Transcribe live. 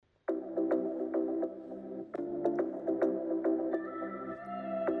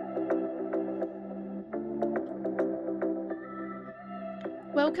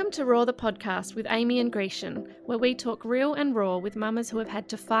Welcome to RAWR the podcast with Amy and Grecian, where we talk real and raw with mamas who have had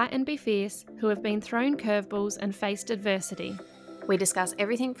to fight and be fierce, who have been thrown curveballs and faced adversity. We discuss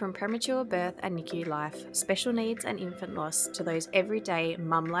everything from premature birth and NICU life, special needs and infant loss, to those everyday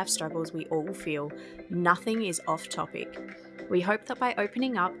mum life struggles we all feel. Nothing is off topic. We hope that by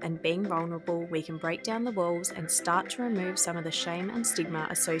opening up and being vulnerable, we can break down the walls and start to remove some of the shame and stigma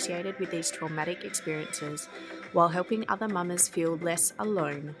associated with these traumatic experiences, while helping other mamas feel less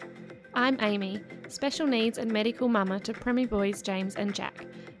alone. I'm Amy, special needs and medical mama to preemie boys James and Jack.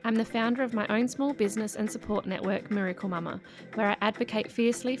 I'm the founder of my own small business and support network, Miracle Mama, where I advocate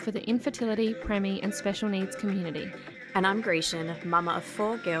fiercely for the infertility, preemie and special needs community. And I'm Grecian, mama of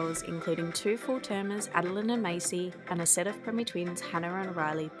 4 girls, including 2 full-termers, Adeline and Macy, and a set of preemie twins, Hannah and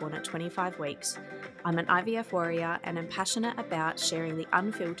Riley, born at 25 weeks. I'm an IVF warrior and am passionate about sharing the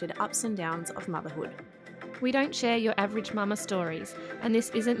unfiltered ups and downs of motherhood. We don't share your average mama stories, and this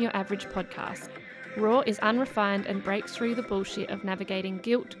isn't your average podcast. RAW is unrefined and breaks through the bullshit of navigating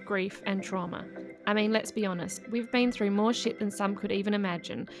guilt, grief, and trauma. I mean, let's be honest, we've been through more shit than some could even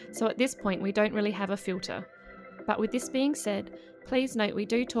imagine, so at this point we don't really have a filter. But with this being said, please note we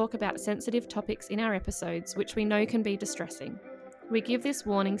do talk about sensitive topics in our episodes, which we know can be distressing. We give this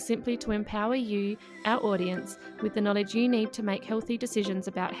warning simply to empower you, our audience, with the knowledge you need to make healthy decisions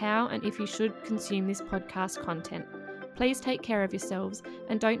about how and if you should consume this podcast content. Please take care of yourselves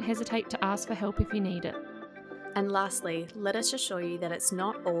and don't hesitate to ask for help if you need it. And lastly, let us assure you that it's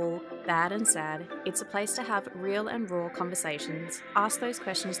not all bad and sad. It's a place to have real and raw conversations, ask those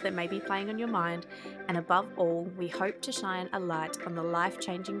questions that may be playing on your mind, and above all, we hope to shine a light on the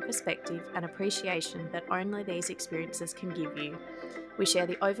life-changing perspective and appreciation that only these experiences can give you. We share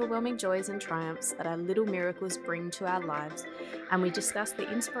the overwhelming joys and triumphs that our little miracles bring to our lives, and we discuss the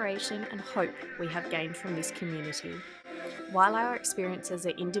inspiration and hope we have gained from this community. While our experiences are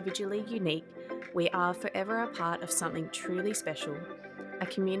individually unique, we are forever a part of something truly special, a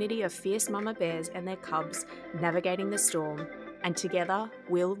community of fierce mama bears and their cubs navigating the storm, and together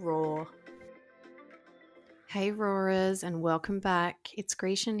we'll roar. Hey roarers, and welcome back. It's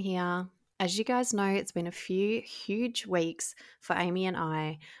Grecian here. As you guys know, it's been a few huge weeks for Amy and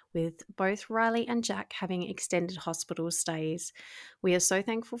I, with both Riley and Jack having extended hospital stays. We are so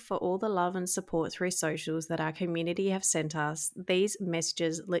thankful for all the love and support through socials that our community have sent us. These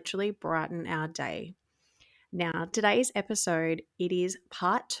messages literally brighten our day. Now, today's episode, it is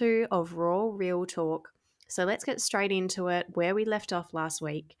part 2 of RAWR Real Talk. So let's get straight into it, where we left off last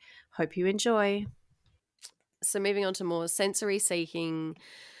week. Hope you enjoy. So moving on to more sensory seeking,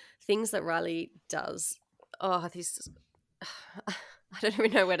 things that Riley does. Oh, this I don't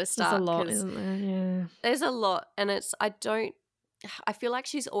even know where to start. There's a lot, isn't there? Yeah. There's a lot, and I feel like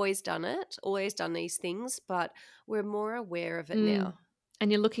she's always done it, always done these things, but we're more aware of it now.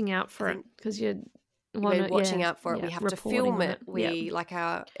 And you're looking out for it because we're watching out for it. We have to film it. We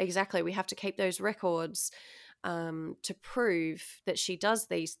have to keep those records to prove that she does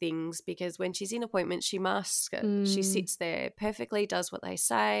these things, because when she's in appointments, she masks it. She sits there perfectly, does what they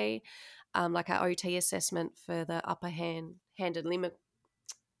say, like our OT assessment for the upper hand and limb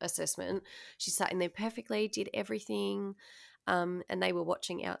assessment. She sat in there perfectly, did everything, and they were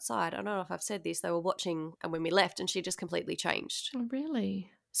watching outside. I don't know if I've said this. They were watching, and when we left, and she just completely changed. Oh,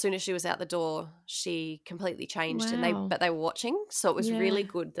 really? As soon as she was out the door, she completely changed. Wow. But they were watching, so it was really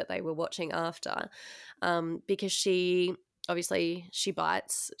good that they were watching after, because she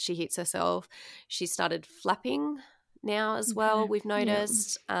bites, she hits herself. She started flapping now as well, we've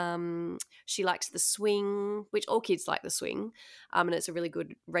noticed. She likes the swing, which all kids like the swing, and it's a really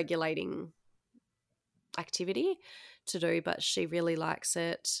good regulating activity to do, but she really likes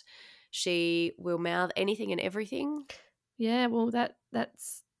it. She will mouth anything and everything. Yeah, well,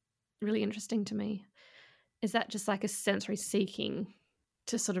 that's really interesting to me. Is that just like a sensory seeking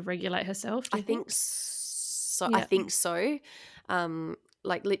to sort of regulate herself? I think so. Yeah. I think so.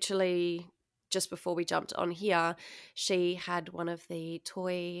 Like literally just before we jumped on here, she had one of the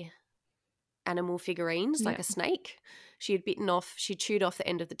toy animal figurines, like a snake. She chewed off the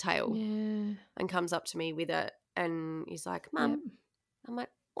end of the tail and comes up to me with it and is like, Mum. I'm like,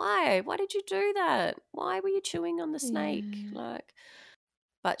 why did you do that? Why were you chewing on the snake?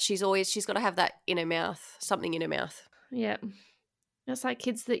 But she's got to have that in her mouth, something in her mouth. Yeah. It's like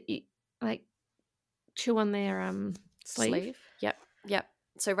kids that chew on their sleeve. Yep.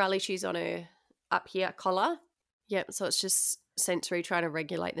 So Riley chews on her up here collar. Yep. So it's just sensory, trying to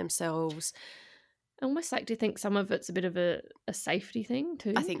regulate themselves. Almost like, do you think some of it's a bit of a safety thing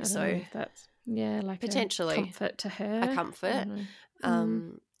too? I think so. Know if that's like potentially a comfort to her. A comfort.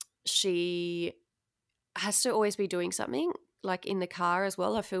 She has to always be doing something. like in the car as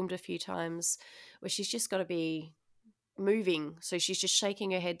well. I filmed a few times where she's just got to be moving. So she's just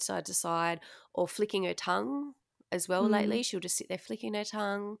shaking her head side to side or flicking her tongue as well lately. She'll just sit there flicking her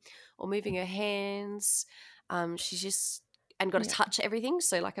tongue or moving her hands. She's just and got to touch everything.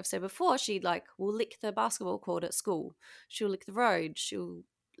 So like I've said before, she like will lick the basketball court at school. She'll lick the road. She'll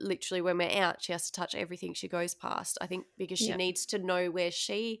literally, when we're out, she has to touch everything she goes past. I think because she needs to know where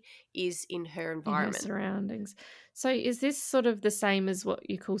she is in her environment. In her surroundings. So is this sort of the same as what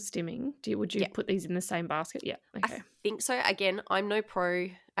you call stimming? Would you put these in the same basket? Yeah. Okay. I think so. Again, I'm no pro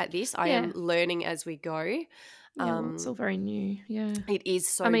at this. I am learning as we go. Yeah, well, it's all very new. Yeah. It is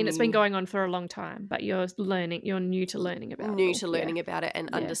so new. it's been going on for a long time, but you're new to learning about it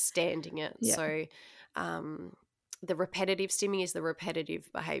and understanding it. Yeah. So the repetitive stimming is the repetitive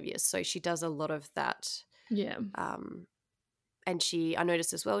behaviours. So she does a lot of that. Yeah. And I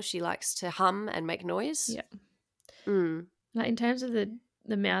noticed as well, she likes to hum and make noise. Yeah. Like in terms of the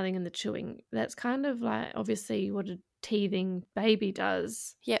mouthing and the chewing, that's kind of like obviously what a teething baby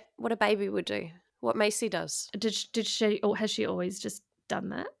does. Yeah, what a baby would do. What Macy does. Did she, or has she always just done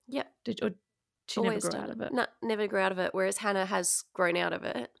that? Yeah. Or she always never grew out of it? No, never grew out of it, whereas Hannah has grown out of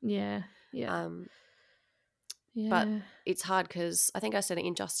it. Yeah, yeah. But it's hard because I think I said it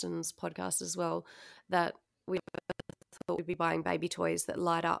in Justin's podcast as well that we thought we'd be buying baby toys that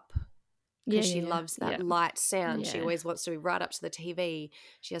light up because she loves that light sound. She always wants to be right up to the TV.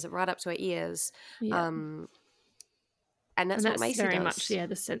 She has it right up to her ears. Yeah. And that's what Macy very does. Much,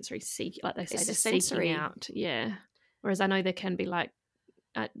 the sensory seeking, like they say, the seeking out. Yeah. Whereas I know there can be like,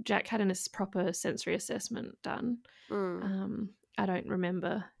 Jack had a proper sensory assessment done. I don't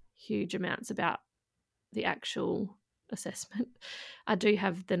remember huge amounts about the actual assessment. I do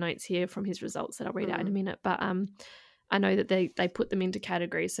have the notes here from his results that I'll read out in a minute, but I know that they put them into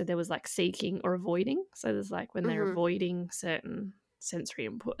categories. So there was like seeking or avoiding. So there's like when they're avoiding certain sensory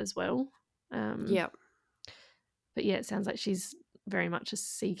input as well. But yeah, it sounds like she's very much a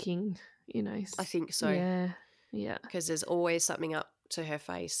seeking, I think so. Yeah. Because there's always something up to her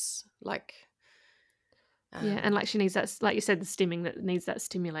face. Like. And like she needs that, like you said, the stimming that needs that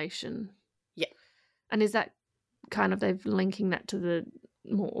stimulation. Yeah. And is that kind of, they've linking that to the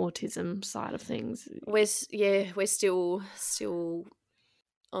more autism side of things? We're still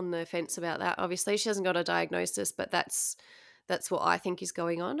on the fence about that. Obviously, she hasn't got a diagnosis, but that's what I think is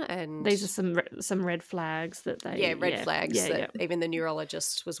going on. And these are some red flags that they flags that even the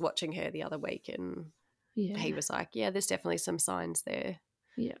neurologist was watching her the other week, and he was like, there's definitely some signs there.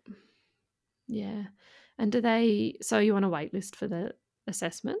 Yeah. And do they? So you on a wait list for the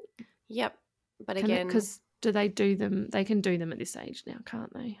assessment? Yep. But again, because do they do them? They can do them at this age now,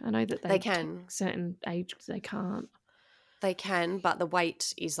 can't they? I know that they can. Certain ages they can't. They can, but the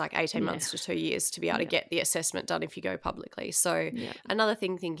wait is like 18 months to 2 years to be able to get the assessment done if you go publicly. So another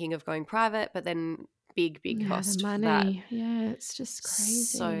thing, thinking of going private, but then big cost the money. For that. Yeah, it's just crazy.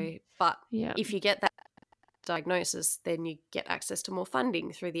 So, but if you get that diagnosis, then you get access to more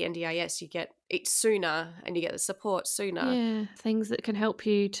funding through the NDIS. You get it sooner and you get the support sooner. Yeah, things that can help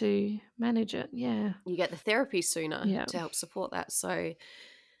you to manage it. Yeah. You get the therapy sooner to help support that. So,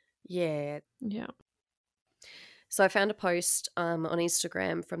 yeah. So I found a post on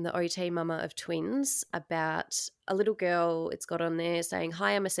Instagram from the OT mama of twins about a little girl. It's got on there saying,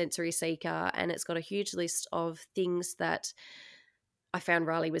 "Hi, I'm a sensory seeker," and it's got a huge list of things that I found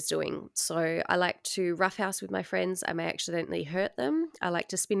Riley was doing. So I like to roughhouse with my friends. I may accidentally hurt them. I like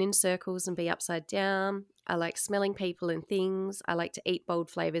to spin in circles and be upside down. I like smelling people and things. I like to eat bold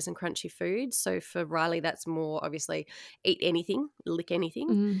flavours and crunchy foods. So for Riley, that's more obviously eat anything, lick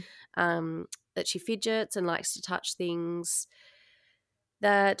anything. That she fidgets and likes to touch things.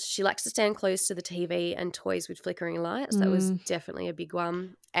 That she likes to stand close to the TV and toys with flickering lights. That was definitely a big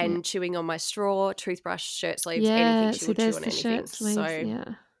one. And chewing on my straw, toothbrush, shirt sleeves, anything. She would chew on anything. Shirt sleeves,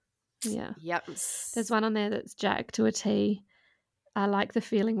 Yep. There's one on there that's Jack to a T. I like the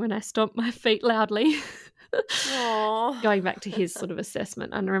feeling when I stomp my feet loudly. Going back to his sort of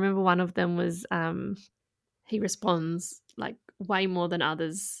assessment. And I remember one of them was he responds like way more than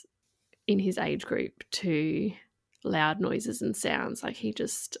others in his age group to loud noises and sounds. Like he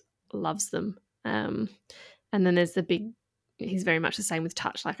just loves them. And then there's he's very much the same with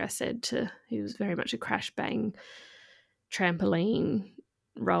touch. Like I said, he was very much a crash bang, trampoline,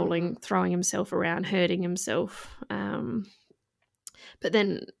 rolling, throwing himself around, hurting himself. But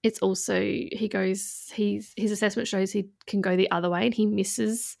then it's also, his assessment shows he can go the other way and he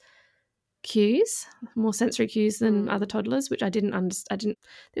misses cues, more sensory cues than other toddlers, which I didn't understand.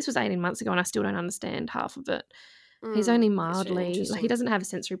 This was 18 months ago and I still don't understand half of it. He's only mildly, really like, he doesn't have a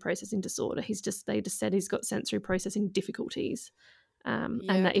sensory processing disorder. They just said he's got sensory processing difficulties. And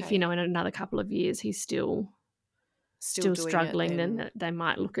that if, in another couple of years he's still struggling, then they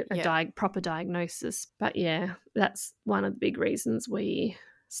might look at a proper diagnosis. But yeah, that's one of the big reasons we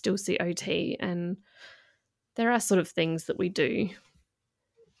still see OT. And there are sort of things that we do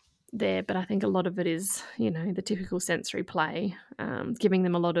there, but I think a lot of it is, the typical sensory play, giving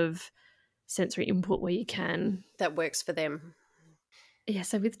them a lot of sensory input where you can. That works for them. Yeah,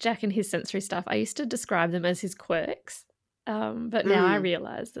 so with Jack and his sensory stuff, I used to describe them as his quirks, but now I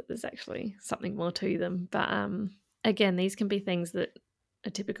realise that there's actually something more to them. But again, these can be things that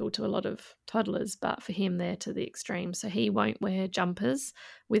are typical to a lot of toddlers, but for him they're to the extreme. So he won't wear jumpers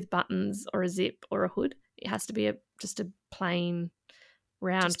with buttons or a zip or a hood. It has to be just a plain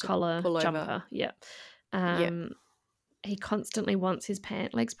round collar jumper. Yeah. He constantly wants his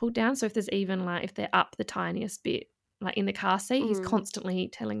pant legs pulled down. So if there's even if they're up the tiniest bit, like in the car seat, he's constantly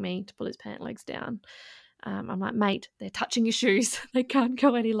telling me to pull his pant legs down. I'm like, mate, they're touching your shoes. They can't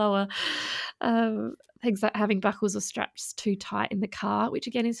go any lower. Things like having buckles or straps too tight in the car, which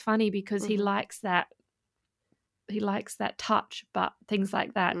again is funny because he likes that. He likes that touch, but things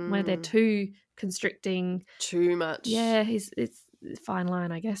like that where they're too constricting, too much. Yeah, it's a fine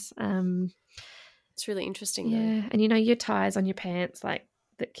line, I guess. It's really interesting. Yeah, though. And your ties on your pants, like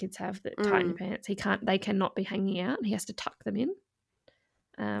that kids have that tighten your pants. They cannot be hanging out. He has to tuck them in.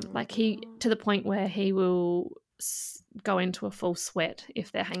 To the point where he will go into a full sweat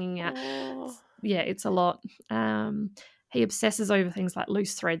if they're hanging out. Yeah, it's a lot. He obsesses over things like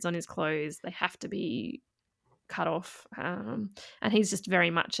loose threads on his clothes. They have to be cut off. And he's just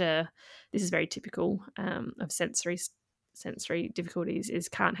very much this is very typical of sensory difficulties, is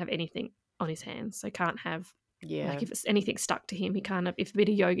can't have anything on his hands. So can't have, like if it's anything stuck to him, he can't have, if a bit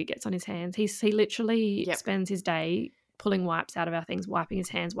of yogurt gets on his hands, he literally spends his day pulling wipes out of our things, wiping his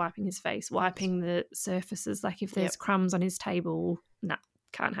hands, wiping his face, wiping the surfaces. Like if there's crumbs on his table,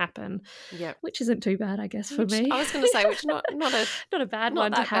 can't happen. Yeah, which isn't too bad, I guess, for me. I was going to say, which not a bad not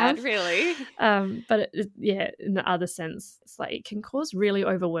one that to have, bad, really. But in the other sense, it's like it can cause really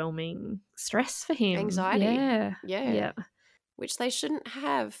overwhelming stress for him, anxiety. Yeah, which they shouldn't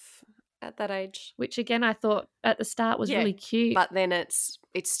have at that age. Which again, I thought at the start was really cute, but then it's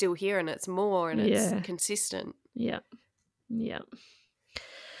still here and it's more and it's consistent. Yeah.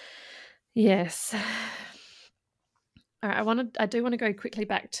 Yes. All right, I do want to go quickly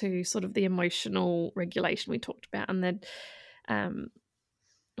back to sort of the emotional regulation we talked about, and then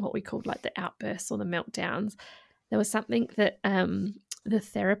what we called like the outbursts or the meltdowns. There was something that the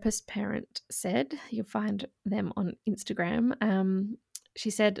therapist parent said. You'll find them on Instagram. She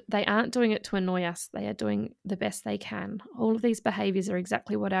said, they aren't doing it to annoy us. They are doing the best they can. All of these behaviours are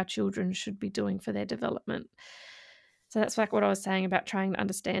exactly what our children should be doing for their development. So that's like what I was saying about trying to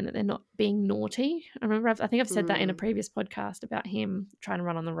understand that they're not being naughty. I think I've said that in a previous podcast about him trying to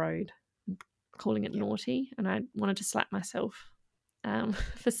run on the road, calling it naughty. And I wanted to slap myself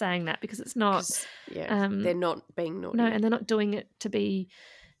for saying that, because it's not. They're not being naughty. No, and they're not doing it to be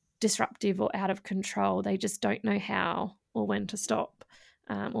disruptive or out of control. They just don't know how or when to stop,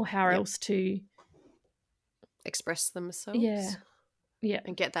 or how else to express themselves. Yeah.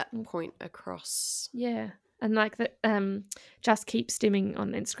 And get that point across. Yeah. And like that, Just Keep Stimming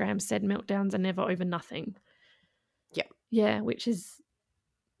on Instagram said meltdowns are never over nothing. Yeah. Yeah, which is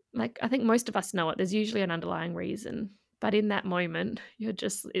like, I think most of us know it. There's usually an underlying reason. But in that moment,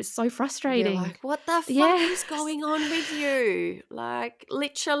 it's so frustrating. You're like, what the fuck is going on with you? Like,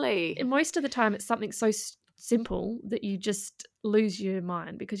 literally. And most of the time, it's something so simple that you just lose your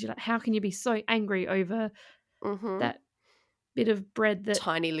mind, because you're like, how can you be so angry over that bit of bread that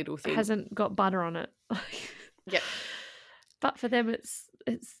tiny little thing hasn't got butter on it? Yep. But for them, it's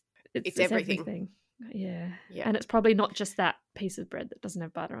everything. Yeah. And it's probably not just that piece of bread that doesn't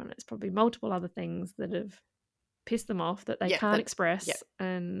have butter on it. It's probably multiple other things that have pissed them off that they can't express,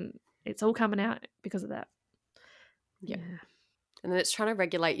 and it's all coming out because of that. Yeah. And then it's trying to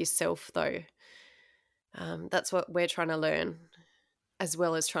regulate yourself, though. That's what we're trying to learn, as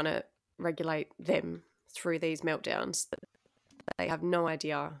well as trying to regulate them through these meltdowns. They have no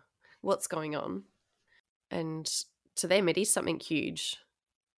idea what's going on. And to them, it is something huge.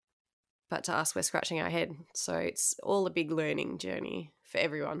 But to us, we're scratching our head. So it's all a big learning journey for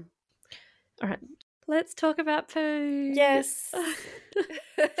everyone. All right. Let's talk about poo. Yes.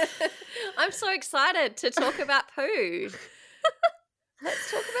 I'm so excited to talk about poo.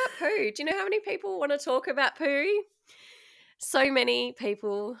 Let's talk about poo. Do you know how many people want to talk about poo? So many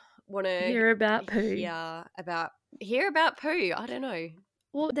people want to hear about poo. Hear about poo. I don't know.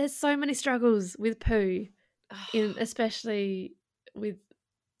 Well, there's so many struggles with poo. especially with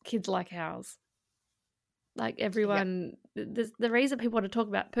kids like ours. Like everyone, the reason people want to talk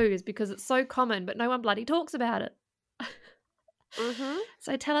about poo is because it's so common, but no one bloody talks about it. Mm-hmm.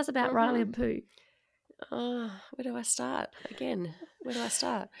 So tell us about Riley and poo. Where do I start? Again, where do I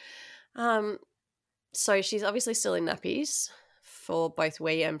start? So she's obviously still in nappies for both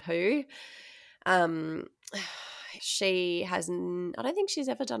wee and poo. She hasn't, I don't think she's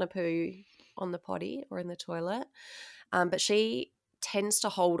ever done a poo on the potty or in the toilet, but she tends to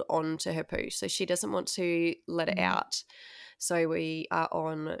hold on to her poo, so she doesn't want to let it out. So we are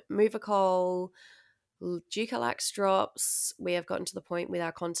on Movicol, Ducalax drops. We have gotten to the point with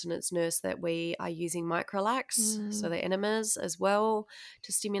our continence nurse that we are using Microlax, so the enemas as well,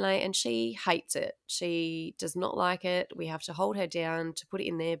 to stimulate, and she hates it. She does not like it. We have to hold her down to put it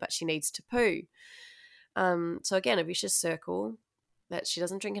in there, but she needs to poo. So again, a vicious circle that she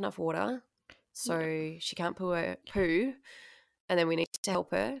doesn't drink enough water, so she can't poo, and then we need to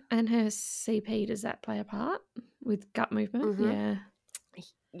help her. And her CP, does that play a part with gut movement? Yeah.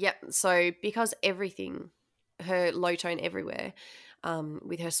 Yep. So because everything, her low tone everywhere,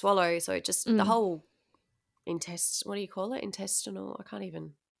 with her swallow, so it just the whole what do you call it? Intestinal. I can't even.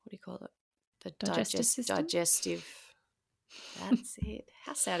 What do you call it? The digestive system. Digestive. That's it.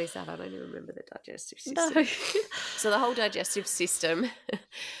 How sad is that? I don't even remember the digestive system. No. So the whole digestive system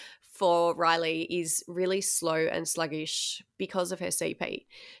for Riley is really slow and sluggish because of her CP.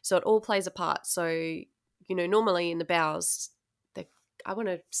 So it all plays a part. So, normally in the bowels, I want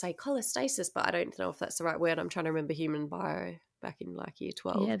to say cholestasis, but I don't know if that's the right word. I'm trying to remember human bio back in like year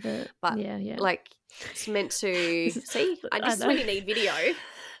 12. Yeah, like it's meant to see. This is when you need video.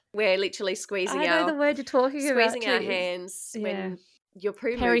 We're literally squeezing I know the word you're talking about. Squeezing our hands when your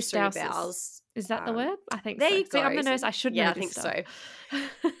poo moves through your bowels. Is that the word? I think there so. you go. I'm the nurse. I should know I this think stuff. So.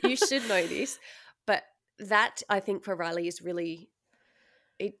 You should know this. But that, I think, for Riley is really,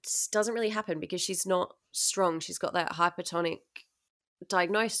 it doesn't really happen because she's not strong. She's got that hypertonic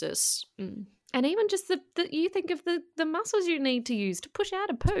diagnosis. And even just you think of the muscles you need to use to push out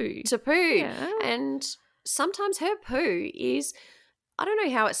a poo. Yeah. And sometimes her poo is, I don't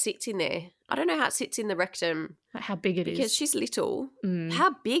know how it sits in there. I don't know how it sits in the rectum. Like how big it is. Because she's little.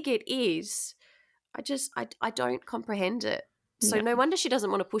 How big it is, I don't comprehend it. So no wonder she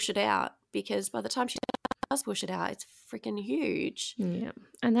doesn't want to push it out, because by the time she does push it out, it's freaking huge. Yeah.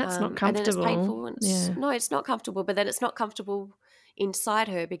 And that's not comfortable. And then it's painful. And no, it's not comfortable. But then it's not comfortable inside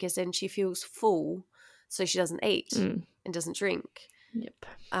her because then she feels full, so she doesn't eat and doesn't drink. Yep.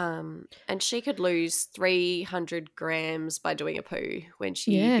 And she could lose 300 grams by doing a poo when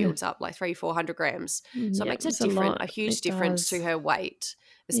she builds up like 300-400 grams. So it makes a huge difference to her weight,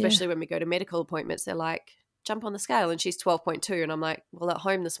 especially when we go to medical appointments. They're like, jump on the scale, and she's 12.2, and I'm like, well, at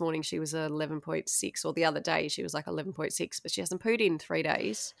home this morning she was 11.6, or the other day she was like 11.6, but she hasn't pooed in 3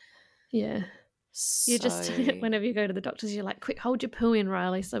 days. Yeah. You just, whenever you go to the doctors, you're like, quick, hold your poo in,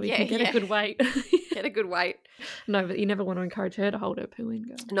 Riley, so we can get a good weight. Get a good weight. No, but you never want to encourage her to hold her poo in,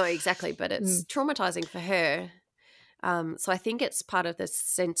 girl. No, exactly, but it's traumatizing for her. So I think it's part of the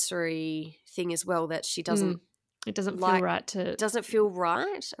sensory thing as well, that she doesn't. It doesn't feel right to. It doesn't feel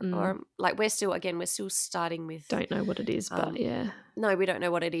right, or like we're still starting with. Don't know what it is, but No, we don't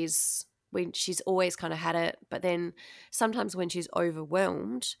know what it is. She's always kind of had it, but then sometimes when she's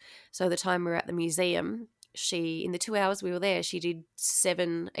overwhelmed, so the time we were at the museum, in the 2 hours we were there, she did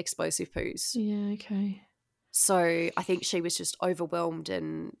 7 explosive poos. Yeah, okay. So I think she was just overwhelmed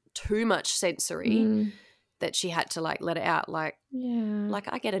and too much sensory that she had to like let it out. Like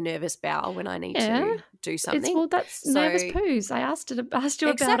I get a nervous bowel when I need to do something. That's nervous poos. I asked you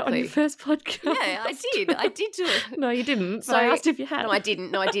about it on your first podcast. Yeah, I did. I did do it. No, you didn't. So I asked if you had. No, I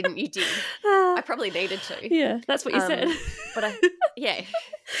didn't. You did. I probably needed to. Yeah, that's what you said. But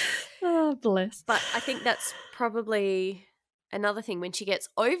Oh, bless. But I think that's probably another thing when she gets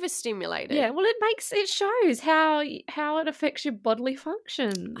overstimulated. Yeah, well, it shows how it affects your bodily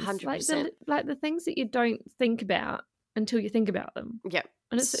functions. 100%. Like the things that you don't think about until you think about them. Yeah.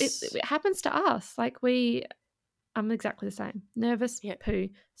 And it happens to us. Like I'm exactly the same. Nervous, poo,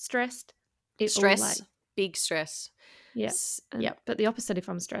 stressed. Big stress. Yes. But the opposite, if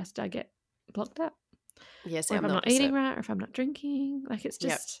I'm stressed, I get blocked up. Yes, or if I'm not eating right, or if I'm not drinking. Like it's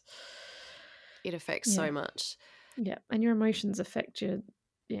just. It affects so much. Yeah, and your emotions affect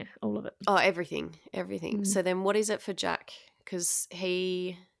all of it. Oh, everything. So then what is it for Jack? Because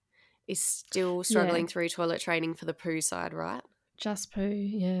he is still struggling through toilet training for the poo side, right? Just poo,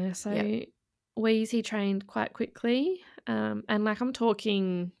 yeah. So Wheezy trained quite quickly, and like I'm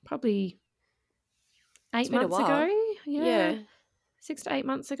talking probably 8 months ago. Yeah. 6 to 8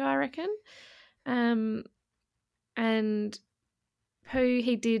 months ago, I reckon. And poo,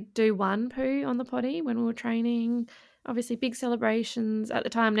 he did do one poo on the potty when we were training. Obviously, big celebrations. At the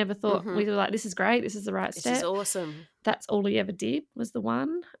time, never thought, we were like, this is great, this is the right step. This is awesome. That's all he ever did was the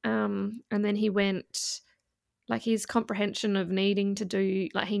one. And then he went, like, his comprehension of needing to do,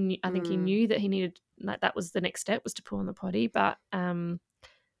 like, I think he knew that he needed, like, that was the next step, was to poo on the potty. But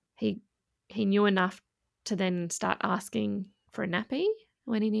he knew enough to then start asking for a nappy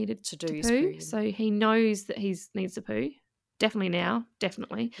when he needed to poo. So he knows that he needs to poo. Definitely now,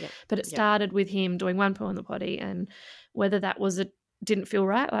 definitely. Yep. But it started with him doing one poo on the potty, and whether that was didn't feel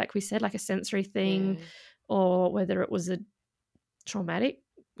right, like we said, like a sensory thing, or whether it was a traumatic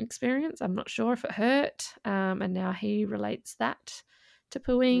experience, I'm not sure if it hurt. And now he relates that to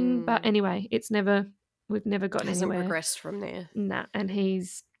pooing. But anyway, we've never gotten anywhere. Hasn't progressed from there. Nah, and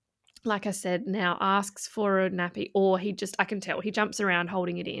he's, like I said, now asks for a nappy, or I can tell, he jumps around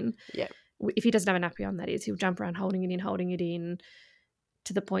holding it in. Yeah. If he doesn't have a nappy on, that is, he'll jump around holding it in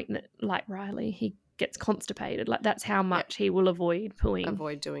to the point that, like Riley, he gets constipated. Like, that's how much he will avoid pooing.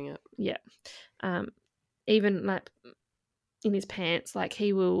 Avoid doing it. Yeah. Even like in his pants, like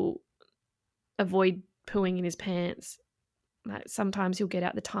he will avoid pooing in his pants. Like sometimes he'll get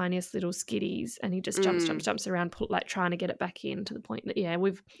out the tiniest little skiddies and he just jumps around, like trying to get it back in, to the point that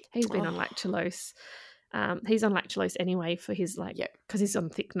he's been on lactulose. He's on lactulose anyway for his because he's on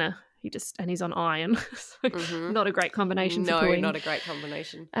thickener. He's on iron, so not a great combination for pooing. No, not a great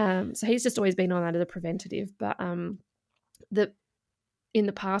combination. So he's just always been on that as a preventative. But in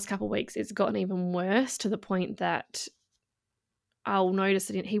the past couple of weeks, it's gotten even worse, to the point that I'll notice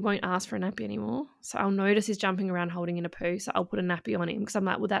that he won't ask for a nappy anymore. So I'll notice he's jumping around holding in a poo, so I'll put a nappy on him, because I'm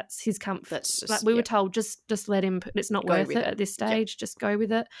like, well, that's his comfort. That's just, like we were told, just let him. It's not worth it at this stage. Yep. Just go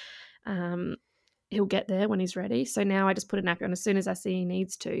with it. He'll get there when he's ready. So now I just put a nappy on as soon as I see he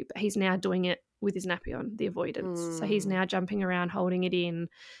needs to. But he's now doing it with his nappy on, the avoidance. So he's now jumping around holding it in,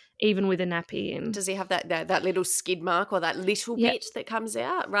 even with a nappy. And does he have that little skid mark, or that little bit that comes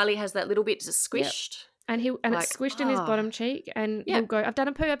out? Riley has that little bit just squished. Yep. And it's squished in his bottom cheek, and he'll go, I've done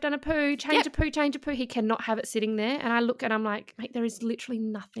a poo, change a poo. He cannot have it sitting there. And I look and I'm like, mate, there is literally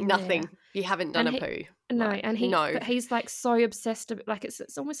nothing there. You haven't done a poo. No, like, but he's like so obsessed, like it's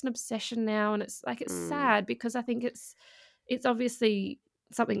almost an obsession now, and it's like, it's sad, because I think it's obviously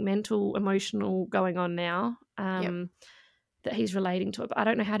something mental, emotional going on now, that he's relating to it, but I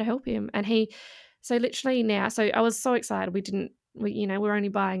don't know how to help him. And so literally now, so I was so excited. We're only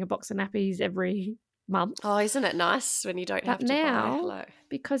buying a box of nappies every month. Oh, isn't it nice when you don't have to buy?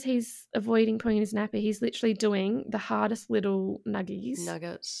 Because he's avoiding putting in his nappy, he's literally doing the hardest little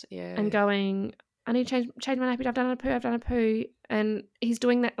nuggets, and going, I need to change my nappy. I've done a poo, and he's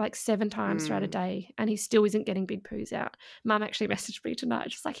doing that like 7 times throughout a day, and he still isn't getting big poos out. Mum actually messaged me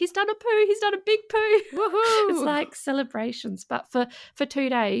tonight, she's like, he's done a poo, he's done a big poo. Woohoo! It's like celebrations. But for 2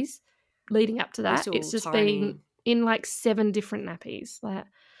 days leading up to that, it's just been in like 7 different nappies. Like,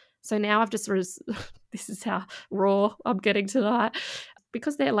 so now I've just this is how raw I'm getting tonight.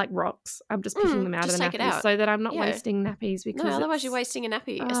 Because they're like rocks, I'm just picking them out of the nappies, so that I'm not wasting nappies. Because otherwise you're wasting a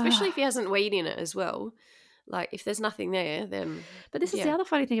nappy, especially if he hasn't weed in it as well. Like, if there's nothing there, then... But this is the other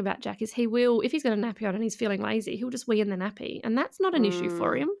funny thing about Jack, is he will, if he's got a nappy on and he's feeling lazy, he'll just wee in the nappy, and that's not an issue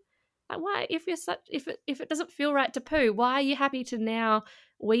for him. Like, why, if it doesn't feel right to poo, why are you happy to now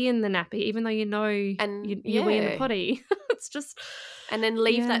wee in the nappy, even though you know you wee in the potty? It's just... And then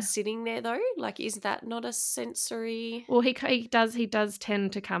leave that sitting there, though? Like, is that not a sensory... Well, he does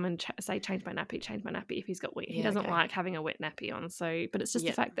tend to come and say, change my nappy, if he's got wet. He doesn't like having a wet nappy on. So, but it's just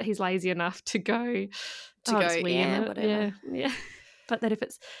the fact that he's lazy enough to go... whatever. Yeah. But that if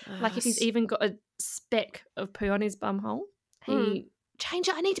it's... like, if he's even got a speck of poo on his bum hole, change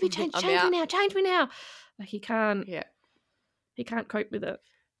it, I need to be changed, change me now. Like, he can't... Yeah. He can't cope with it.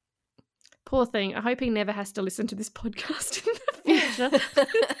 Poor thing. I hope he never has to listen to this podcast in the future.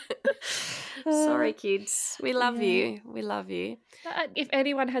 Sorry, kids. We love you. We love you. If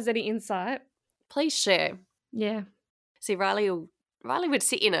anyone has any insight, please share. Yeah. See, Riley would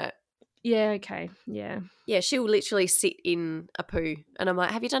sit in it. Yeah, okay. Yeah. Yeah, she'll literally sit in a poo. And I'm like,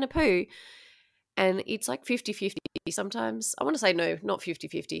 have you done a poo? And it's like 50-50 sometimes. I want to say no, not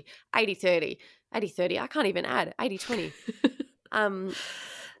 50-50. 80-30. 80-30. I can't even add. 80-20.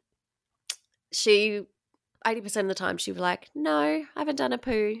 She 80% of the time she'd be like, no, I haven't done a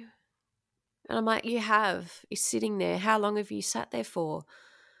poo. And I'm like, you have. You're sitting there. How long have you sat there for?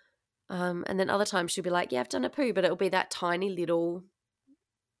 And then other times she'll be like, yeah, I've done a poo, but it'll be that tiny little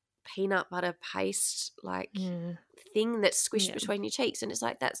peanut butter paste thing that's squished between your cheeks. And it's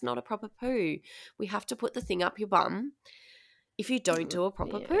like, that's not a proper poo. We have to put the thing up your bum if you don't do a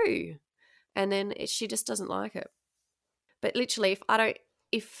proper poo. And then she just doesn't like it. But literally,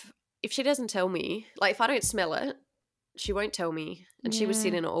 if she doesn't tell me, like if I don't smell it, she won't tell me. And she was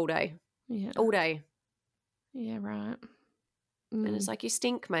sitting in it all day. Yeah. All day. Yeah, right. And it's like, you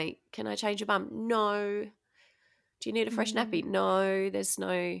stink, mate. Can I change your bum? No. Do you need a fresh nappy? No, there's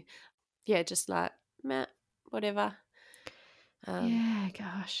no. Yeah, just like, meh, whatever. Yeah,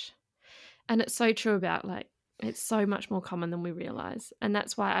 gosh. And it's so true about, like, it's so much more common than we realise. And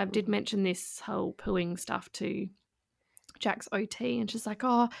that's why I did mention this whole pooing stuff to Jack's OT, and she's like,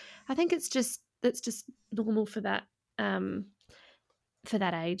 oh, I think it's just normal for that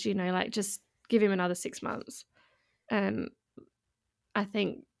age, you know, like just give him another 6 months. And I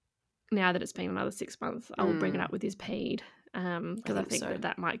think now that it's been another 6 months, I will bring it up with his ped, because I think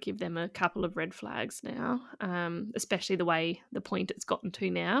that might give them a couple of red flags now, especially the way the point it's gotten to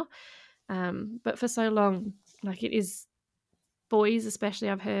now. But for so long, like, it is, boys especially,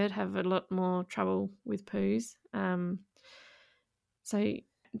 I've heard, have a lot more trouble with poos. So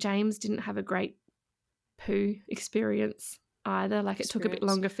James didn't have a great poo experience either. Like, it took a bit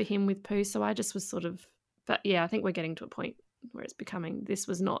longer for him with poo. So I just was sort of, but yeah, I think we're getting to a point where it's becoming, this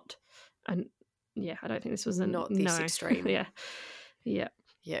was not, I don't think this was not this extreme. Yeah.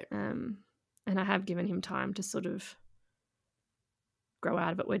 And I have given him time to sort of grow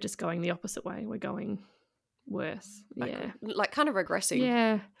out of it. We're just going the opposite way. We're going worse. Like kind of regressing.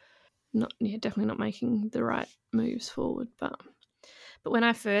 Yeah. Definitely not making the right moves forward. But when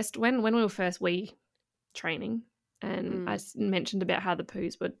we were first wee training, and I mentioned about how the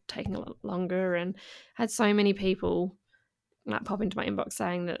poos were taking a lot longer, and had so many people like pop into my inbox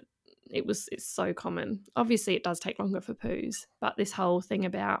saying that it's so common. Obviously it does take longer for poos, but this whole thing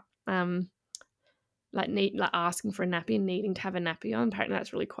about asking for a nappy and needing to have a nappy on, apparently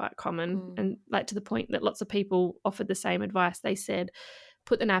that's really quite common. And like, to the point that lots of people offered the same advice. They said,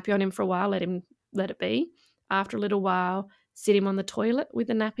 put the nappy on him for a while, let it be. After a little while, sit him on the toilet with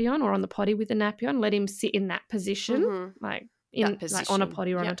the nappy on, or on the potty with the nappy on. Let him sit in that position, like on a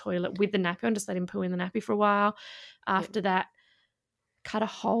potty or on a toilet with the nappy on. Just let him poo in the nappy for a while. After that, cut a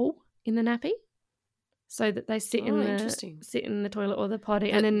hole in the nappy so that they sit in the toilet or the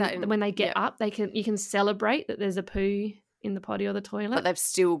potty, and then when they get up, you can celebrate that there's a poo in the potty or the toilet, but they've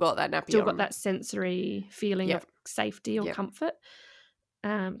still got that nappy got that sensory feeling of safety or comfort.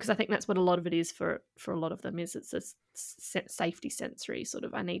 Because I think that's what a lot of it is for a lot of them, is it's a safety sensory sort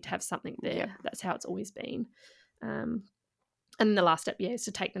of, I need to have something there. Yep. That's how it's always been. And the last step, is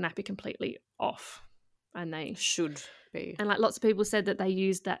to take the nappy completely off. And they should be. And like, lots of people said that they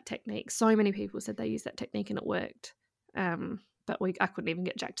used that technique. So many people said they used that technique and it worked. But I couldn't even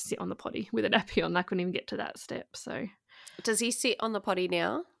get Jack to sit on the potty with a nappy on. I couldn't even get to that step. So, does he sit on the potty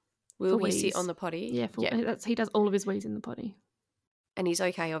now? Will he sit on the potty? Yeah, he does all of his wheeze in the potty. And he's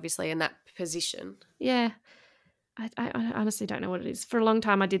okay, obviously, in that position. Yeah. I honestly don't know what it is. For a long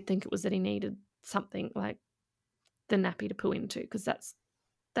time, I did think it was that he needed something like the nappy to poo into, because that's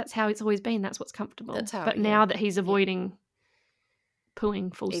how it's always been. That's what's comfortable. But now that he's avoiding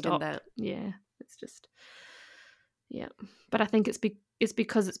pooing full stop. Yeah, it's just, But I think it's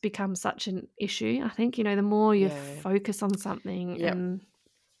because it's become such an issue. I think, the more you focus on something and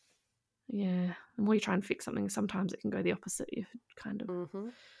the more you try and fix something, sometimes it can go the opposite. You kind of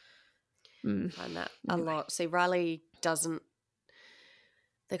find that a lot. See, Riley doesn't.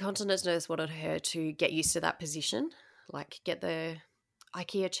 The continence nurse wanted her to get used to that position, like get the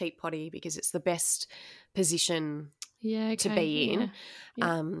IKEA cheap potty, because it's the best position to be in.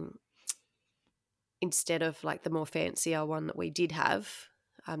 Yeah. Instead of like the more fancier one that we did have,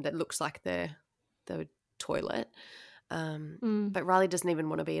 that looks like the toilet. But Riley doesn't even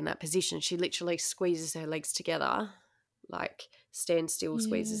want to be in that position. She literally squeezes her legs together, like stands still,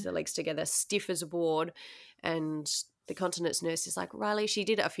 squeezes her legs together, stiff as a board. And the continence nurse is like, Riley, she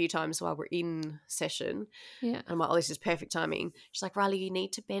did it a few times while we're in session. Yeah. And I'm like, oh, this is perfect timing. She's like, Riley, you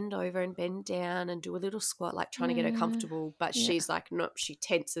need to bend over and bend down and do a little squat, like trying to get her comfortable. But she's like, no, she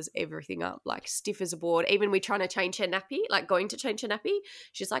tenses everything up, like stiff as a board. Even we're trying to change her nappy, like going to change her nappy,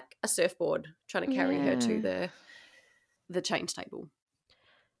 she's like a surfboard trying to carry her to the change table.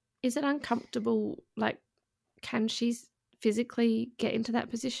 Is it uncomfortable? Like, can she physically get into that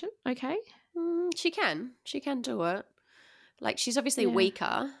position? Okay. She can do it. Like, she's obviously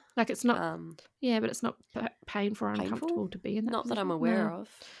weaker. Like, it's not, but it's not painful or uncomfortable to be in that Not position. that I'm aware of.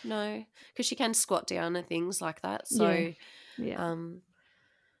 No. Because she can squat down and things like that. So, I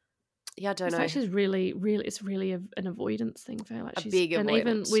don't know. Like, she's really, it's really an avoidance thing for her. Like, she's, big avoidance. And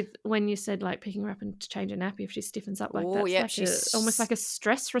even with, when you said, like, picking her up and to change her nappy, if she stiffens up like that's she's almost like a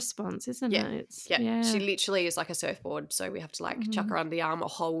stress response, isn't it? She literally is like a surfboard. So we have to, like, chuck her under the arm or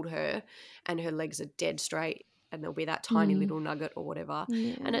hold her, and her legs are dead straight. and there'll be that tiny little nugget or whatever.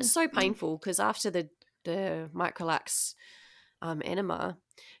 Yeah. And it's so painful because after the Microlax enema,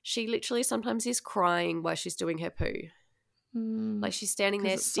 she literally sometimes is crying while she's doing her poo. Like she's standing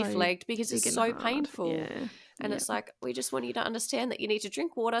there stiff-legged because it's so painful. Yeah. And it's like, we just want you to understand that you need to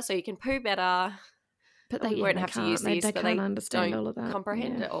drink water so you can poo better. But we won't have to use these, but they understand all of that.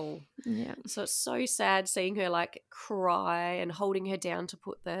 comprehend it all. Yeah. So it's so sad seeing her like cry and holding her down to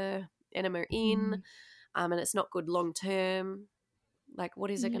put the enema in. And it's not good long term. Like,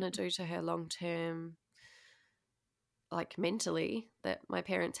 what is it going to do to her long term, like mentally, that my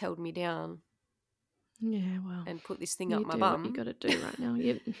parents held me down? Yeah, well. And put this thing up my bum. bum. What you got to do right now.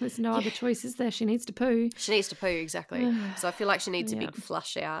 There's no other choice, is there? She needs to poo. She needs to poo, exactly. So I feel like she needs a big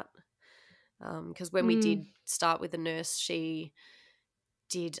flush out. Because when we did start with the nurse, she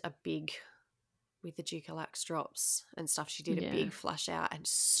did a big, with the Ducalax drops and stuff, she did a big flush out and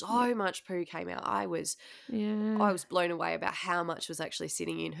so much poo came out. I was blown away about how much was actually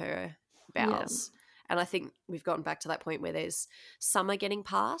sitting in her bowels. Yeah. And I think we've gotten back to that point where there's some are getting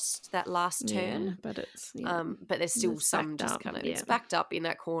past that last turn. But it's but there's still some just kind of it's backed up in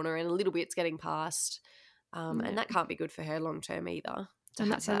that corner and a little bit's getting past. And that can't be good for her long term either. And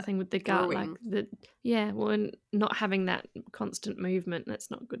that's the other thing with the gut, brewing. And not having that constant movement,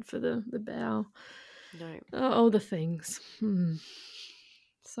 that's not good for the bowel. No. All the things.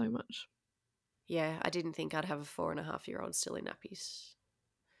 So much. Yeah, I didn't think I'd have a 4.5-year-old still in nappies.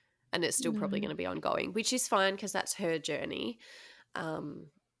 And it's still probably going to be ongoing, which is fine because that's her journey.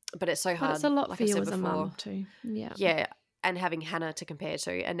 But it's so hard. But it's a lot for you as a mum too. Yeah. Yeah. And having Hannah to compare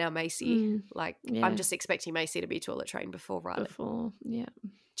to, and now Macy, I'm just expecting Macy to be toilet trained before Riley.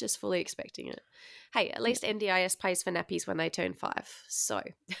 Just fully expecting it. Hey, at least NDIS pays for nappies when they turn 5. So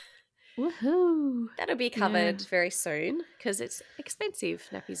woohoo! That'll be covered very soon because it's expensive,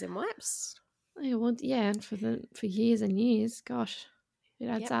 nappies and wipes. Yeah, well, and for years and years, gosh, it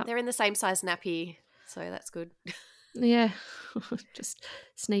adds up. They're in the same size nappy, so that's good. Yeah, just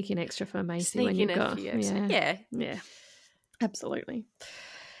sneak in extra for Macy when you've got. Yeah. Absolutely.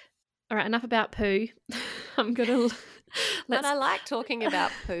 All right, enough about poo. I'm going to... But I like talking about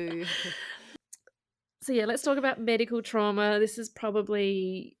poo. So, let's talk about medical trauma. This is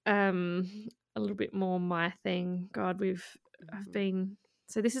probably a little bit more my thing. God, I've been...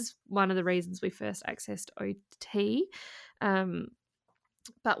 So this is one of the reasons we first accessed OT.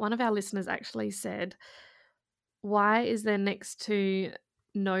 But one of our listeners actually said, why is there next to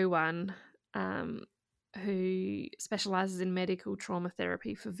no one who specialises in medical trauma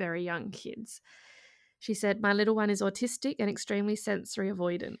therapy for very young kids? She said, my little one is autistic and extremely sensory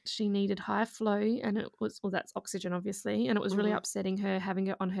avoidant. She needed high flow and it was, that's oxygen obviously, and it was really upsetting her having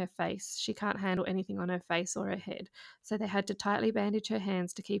it on her face. She can't handle anything on her face or her head. So they had to tightly bandage her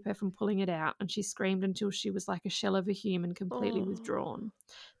hands to keep her from pulling it out, and she screamed until she was like a shell of a human, completely withdrawn.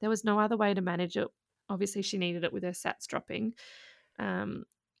 There was no other way to manage it. Obviously she needed it with her SATs dropping.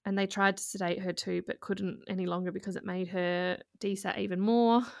 And they tried to sedate her too, but couldn't any longer because it made her desat even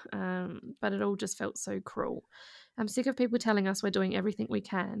more. But it all just felt so cruel. I'm sick of people telling us we're doing everything we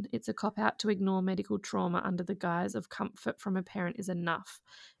can. It's a cop-out to ignore medical trauma under the guise of comfort from a parent is enough.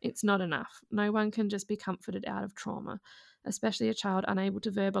 It's not enough. No one can just be comforted out of trauma, especially a child unable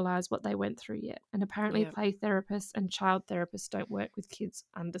to verbalise what they went through yet. And apparently play therapists and child therapists don't work with kids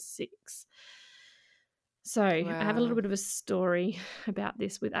under 6. So I have a little bit of a story about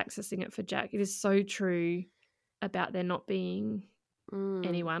this with accessing it for Jack. It is so true about there not being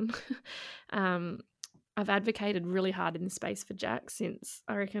anyone. I've advocated really hard in this space for Jack since,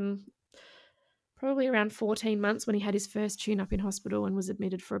 I reckon, probably around 14 months when he had his first tune-up in hospital and was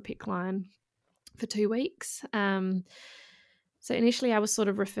admitted for a PICC line for 2 weeks. So initially I was sort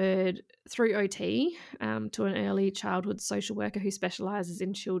of referred through OT to an early childhood social worker who specialises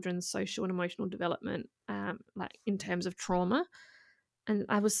in children's social and emotional development, like in terms of trauma. And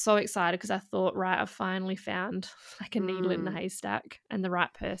I was so excited because I thought, right, I've finally found like a needle in the haystack and the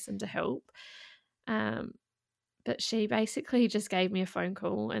right person to help. But she basically just gave me a phone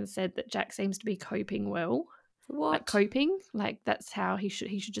call and said that Jack seems to be coping well. What? Like coping, like that's how he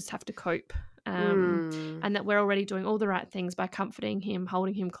should just have to cope. And that we're already doing all the right things by comforting him,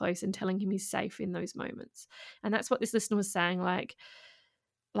 holding him close and telling him he's safe in those moments. And that's what this listener was saying, like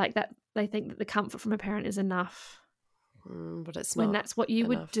that they think that the comfort from a parent is enough. But it's when not that's what you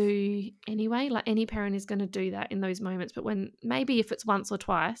enough. Would do anyway. Like any parent is going to do that in those moments. But when maybe if it's once or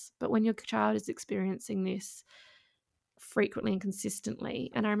twice, but when your child is experiencing this frequently and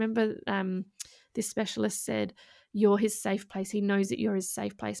consistently. And I remember this specialist said, you're his safe place. He knows that you're his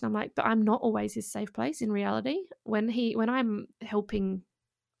safe place. And I'm like, but I'm not always his safe place in reality. When I'm helping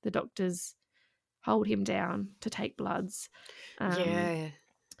the doctors hold him down to take bloods. Yeah.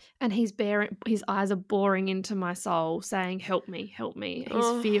 And his eyes are boring into my soul saying, help me, help me.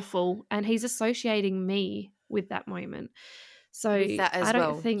 He's fearful, and he's associating me with that moment. So with that as I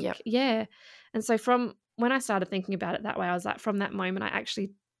don't well. think, Yep. yeah. And so from when I started thinking about it that way, I was like, from that moment, I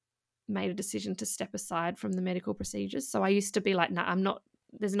actually made a decision to step aside from the medical procedures. So I used to be like, no, I'm not,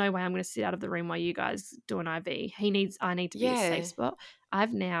 there's no way I'm going to sit out of the room while you guys do an IV. I need to be a safe spot.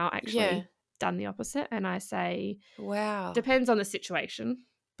 I've now actually done the opposite, and I say, wow, depends on the situation.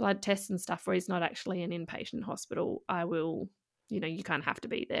 Blood tests and stuff where he's not actually an inpatient hospital, I will, you kind of have to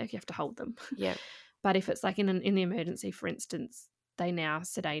be there. You have to hold them. Yeah. But if it's like in the emergency, for instance, they now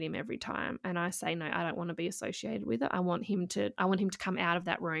sedate him every time, and I say, no, I don't want to be associated with it. I want him to come out of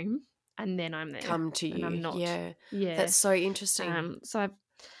that room, and then I'm there. Come to you. And I'm not. Yeah. Yeah. That's so interesting. So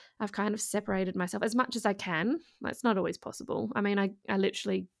I've kind of separated myself as much as I can. It's not always possible. I mean, I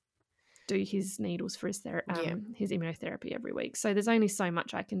literally do his needles for his immunotherapy every week. So there's only so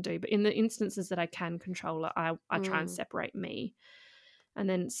much I can do. But in the instances that I can control it, I try and separate me. And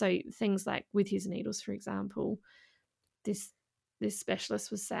then so things like with his needles, for example, this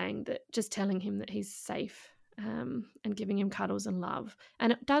specialist was saying that just telling him that he's safe and giving him cuddles and love.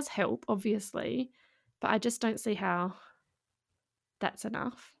 And it does help, obviously, but I just don't see how that's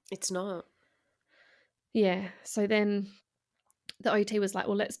enough. It's not. Yeah. So then the OT was like,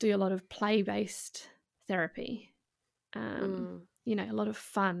 well, let's do a lot of play-based therapy. A lot of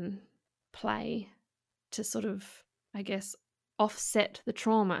fun play to sort of, I guess, offset the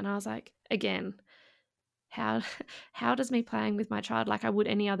trauma. And I was like, again, how does me playing with my child like I would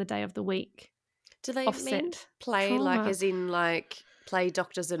any other day of the week do they offset mean play trauma? Like as in like play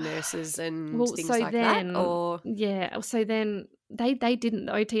doctors and nurses and things like that? Or yeah, so then they didn't.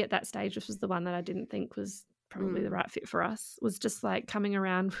 The OT at that stage, this was the one that I didn't think was probably the right fit for us, was just like coming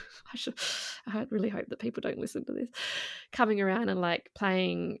around. I really hope that people don't listen to this. Coming around and like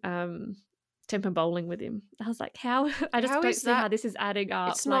playing temper bowling with him. I was like, how? I just don't see how this is adding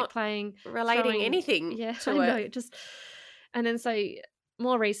up. It's like not relating anything. Yeah, to I know. it. And then so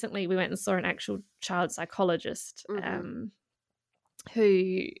more recently, we went and saw an actual child psychologist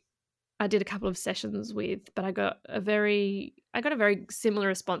who I did a couple of sessions with, but I got a very similar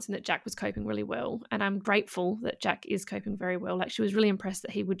response in that Jack was coping really well. And I'm grateful that Jack is coping very well. Like, she was really impressed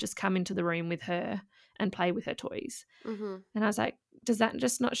that he would just come into the room with her and play with her toys. Mm-hmm. And I was like, does that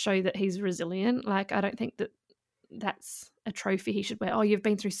just not show that he's resilient? Like, I don't think that that's a trophy he should wear. Oh, you've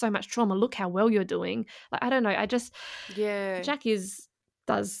been through so much trauma. Look how well you're doing. Like, I don't know. Jack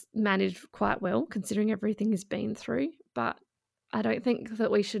does manage quite well considering everything he's been through. But I don't think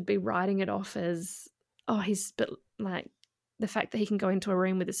that we should be writing it off as, but like the fact that he can go into a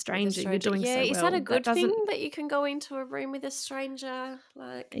room with a stranger. You're doing so well. Is that a good thing that you can go into a room with a stranger?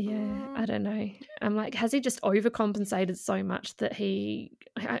 Like, I don't know. I'm like, has he just overcompensated so much that I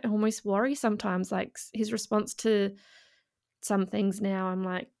almost worry sometimes, like his response to some things now. I'm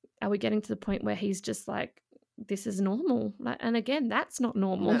like, are we getting to the point where he's just like, this is normal? Like, and again, that's not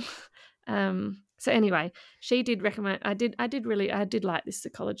normal. No. So anyway, she did recommend. I did like this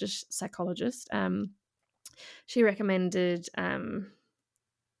psychologist. She recommended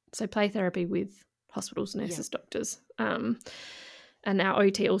so play therapy with hospitals, nurses, doctors. And our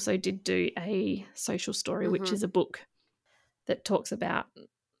OT also did do a social story, which is a book that talks about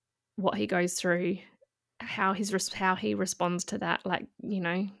what he goes through, how he responds to that. Like,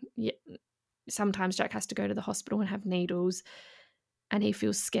 sometimes Jack has to go to the hospital and have needles, and he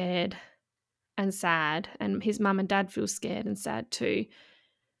feels scared and sad, and his mum and dad feel scared and sad too,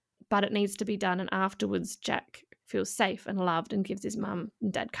 but it needs to be done. And afterwards, Jack feels safe and loved and gives his mum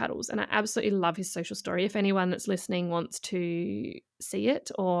and dad cuddles. And I absolutely love his social story. If anyone that's listening wants to see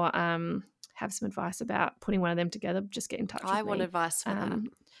it or have some advice about putting one of them together, just get in touch with me. I want advice for that.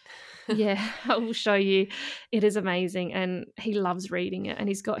 Yeah, I will show you. It is amazing, and he loves reading it. And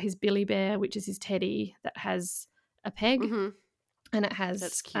he's got his Billy Bear, which is his teddy that has a peg, and it has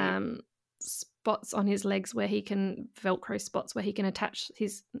that's cute. Spots on his legs where he can Velcro spots where he can attach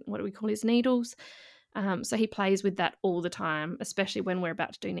his, what do we call, his needles. So he plays with that all the time, especially when we're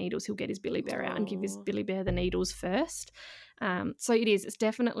about to do needles. He'll get his Billy Bear out and give his Billy Bear the needles first. So it's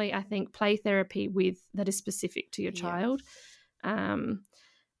definitely, I think, play therapy that is specific to your child.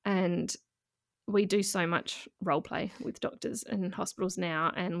 And we do so much role play with doctors and hospitals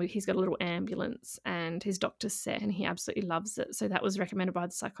now, and he's got a little ambulance and his doctor's set, and he absolutely loves it. So that was recommended by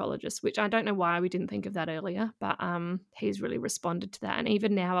the psychologist, which I don't know why we didn't think of that earlier, but he's really responded to that. And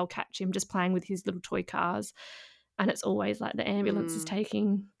even now I'll catch him just playing with his little toy cars, and it's always like the ambulance is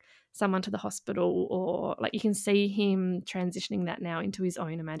taking someone to the hospital, or like you can see him transitioning that now into his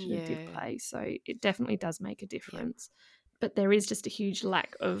own imaginative play. So it definitely does make a difference. But there is just a huge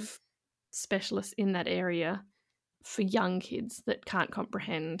lack of specialists in that area for young kids that can't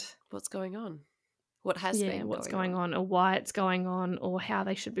comprehend what's going on, what has been what's going on, or why it's going on, or how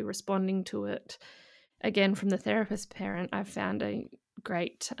they should be responding to it. Again, from the therapist parent, I've found a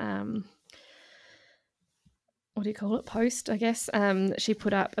great post, I guess, she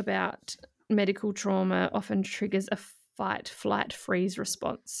put up about medical trauma often triggers a fight, flight, freeze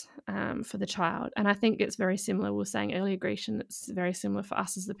response for the child. And I think it's very similar. We were saying earlier, Grecian, it's very similar for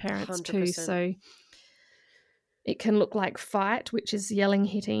us as the parents 100%. Too. So it can look like fight, which is yelling,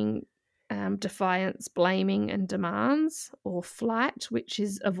 hitting, defiance, blaming, and demands, or flight, which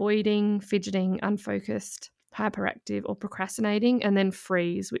is avoiding, fidgeting, unfocused, hyperactive, or procrastinating, and then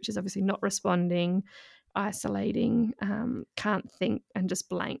freeze, which is obviously not responding, isolating, can't think, and just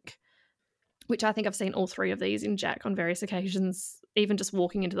blank, which I think I've seen all three of these in Jack on various occasions. Even just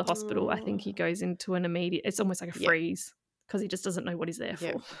walking into the hospital, I think he goes into an immediate, it's almost like a freeze, because he just doesn't know what he's there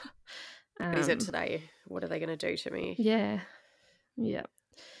for. What is it today? What are they going to do to me? Yeah.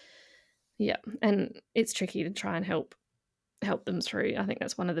 And it's tricky to try and help them through. I think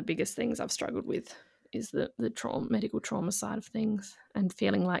that's one of the biggest things I've struggled with, is the medical trauma side of things, and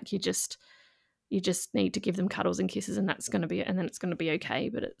feeling like you just need to give them cuddles and kisses, and that's going to be it, and then it's going to be okay,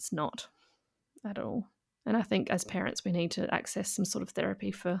 but it's not at all. And I think as parents we need to access some sort of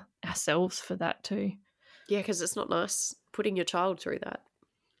therapy for ourselves for that too. Yeah, because it's not nice putting your child through that.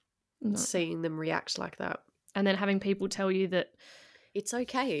 No. Seeing them react like that. And then having people tell you that it's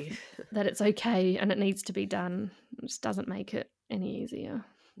okay. That it's okay and it needs to be done. It just doesn't make it any easier.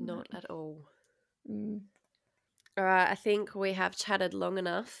 Not at all. All right, I think we have chatted long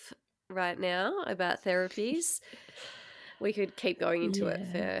enough right now about therapies. We could keep going into it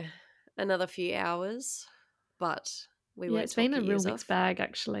for another few hours, but we won't. It's been a real mixed bag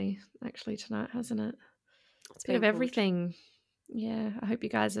actually tonight, hasn't it? It's a bit of everything. Yeah, I hope you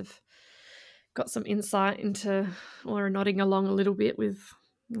guys have got some insight into, or are nodding along a little bit with,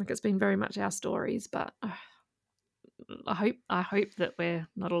 like, it's been very much our stories, but I hope that we're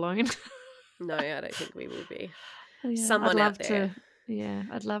not alone. No, I don't think we will be. Someone out there.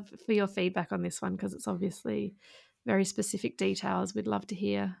 I'd love for your feedback on this one, because it's obviously very specific details. We'd love to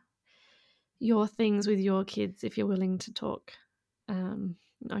hear your things with your kids if you're willing to talk,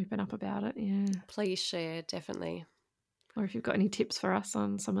 open up about it. Yeah, please share, definitely. Or if you've got any tips for us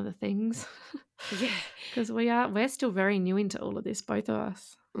on some of the things. Yeah, because we're still very new into all of this, both of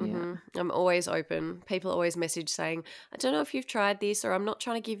us. Mm-hmm. I'm always open. People always message saying, I don't know if you've tried this, or I'm not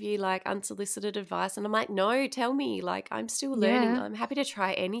trying to give you like unsolicited advice. And I'm like, no, tell me. Like, I'm still learning. I'm happy to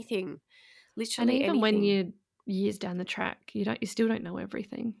try anything. Literally anything. And even when you're years down the track, you still don't know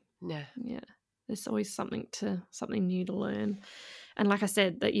everything. No. Yeah. There's always something new to learn. And like I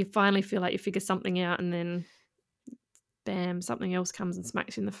said, that you finally feel like you figure something out, and then bam, something else comes and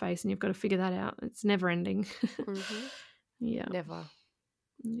smacks you in the face, and you've got to figure that out. It's never ending. Mm-hmm. Yeah. Never.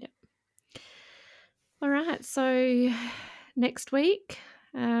 Yeah. All right. So next week,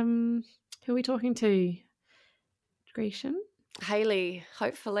 who are we talking to? Grecian? Hayley,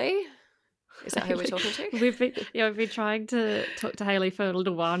 hopefully. Is that who we're talking to? We've been trying to talk to Hayley for a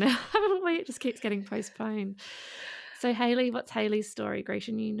little while now, haven't we? It just keeps getting postponed. So Hayley, what's Hayley's story?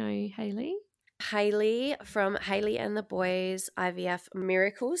 Grecian, you know Hayley? Hayley from Hayley and the Boys IVF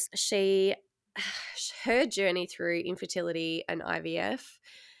Miracles. Her journey through infertility and IVF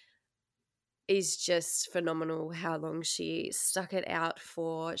is just phenomenal. How long she stuck it out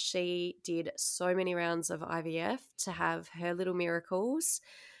for. She did so many rounds of IVF to have her little miracles.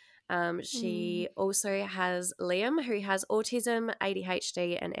 She also has Liam, who has autism,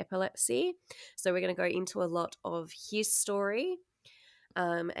 ADHD, and epilepsy. So we're going to go into a lot of his story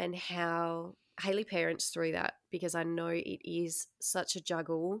and how Hayley parents through that, because I know it is such a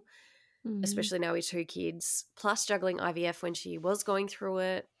juggle, especially now with 2 kids, plus juggling IVF when she was going through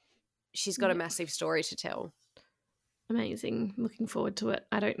it. She's got a massive story to tell. Amazing. Looking forward to it.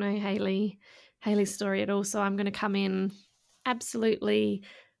 I don't know Hayley's story at all, so I'm going to come in absolutely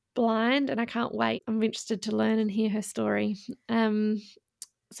blind, and I can't wait. I'm interested to learn and hear her story.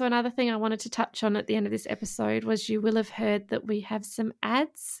 So another thing I wanted to touch on at the end of this episode was, you will have heard that we have some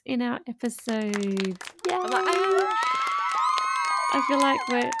ads in our episodes. Yay! I feel like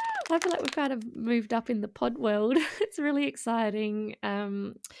we've kind of moved up in the pod world. It's really exciting.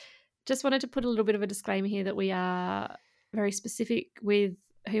 Just wanted to put a little bit of a disclaimer here that we are very specific with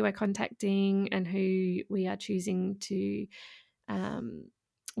who we're contacting and who we are choosing to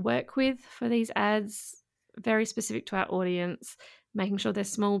work with for these ads. Very specific to our audience. making sure they're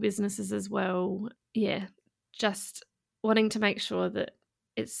small businesses as well. Yeah, just wanting to make sure that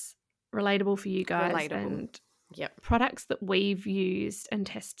it's relatable for you guys and products that we've used and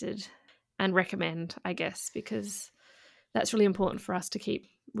tested and recommend, I guess, because that's really important for us to keep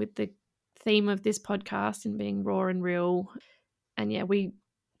with the theme of this podcast and being raw and real. And yeah, we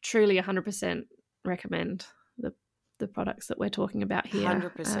truly 100% recommend the products that we're talking about here.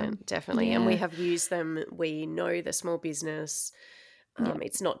 100%, definitely. Yeah. And we have used them. We know the small business.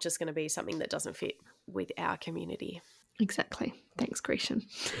 It's not just going to be something that doesn't fit with our community. Exactly. Thanks, Grecian.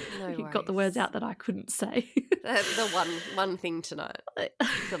 No you worries. Got the words out that I couldn't say. the one thing tonight that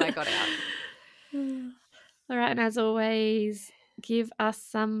I got out. All right, and as always, give us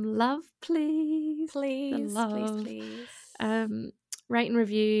some love, please. Please. Rate and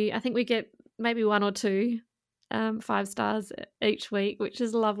review. I think we get maybe 1 or 2 5 stars each week, which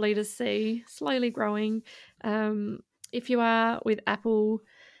is lovely to see. Slowly growing. If you are with Apple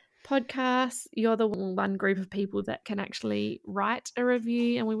Podcasts, you're the one group of people that can actually write a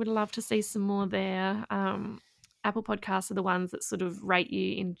review, and we would love to see some more there. Apple Podcasts are the ones that sort of rate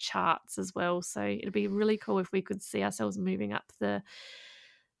you in charts as well, so it'd be really cool if we could see ourselves moving up the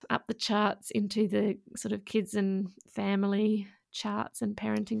charts into the sort of kids and family charts and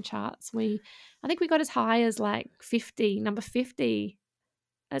parenting charts. I think we got as high as like number 50.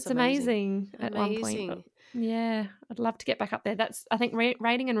 That's amazing at one point. But yeah, I'd love to get back up there. I think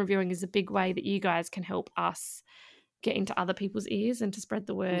rating and reviewing is a big way that you guys can help us get into other people's ears and to spread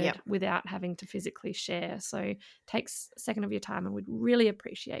the word without having to physically share. So it takes a second of your time, and we'd really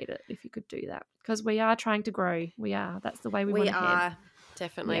appreciate it if you could do that, because we are trying to grow. We are. That's the way we want to head. We are,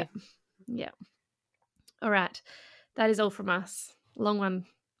 definitely. Yeah. All right. That is all from us. Long one.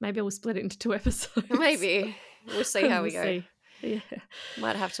 Maybe we'll split it into 2 episodes. Maybe. We'll see how we go. See. Yeah.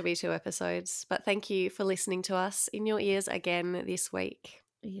 Might have to be 2 episodes. But thank you for listening to us in your ears again this week.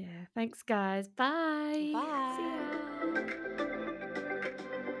 Yeah. Thanks, guys. Bye. Bye. See ya.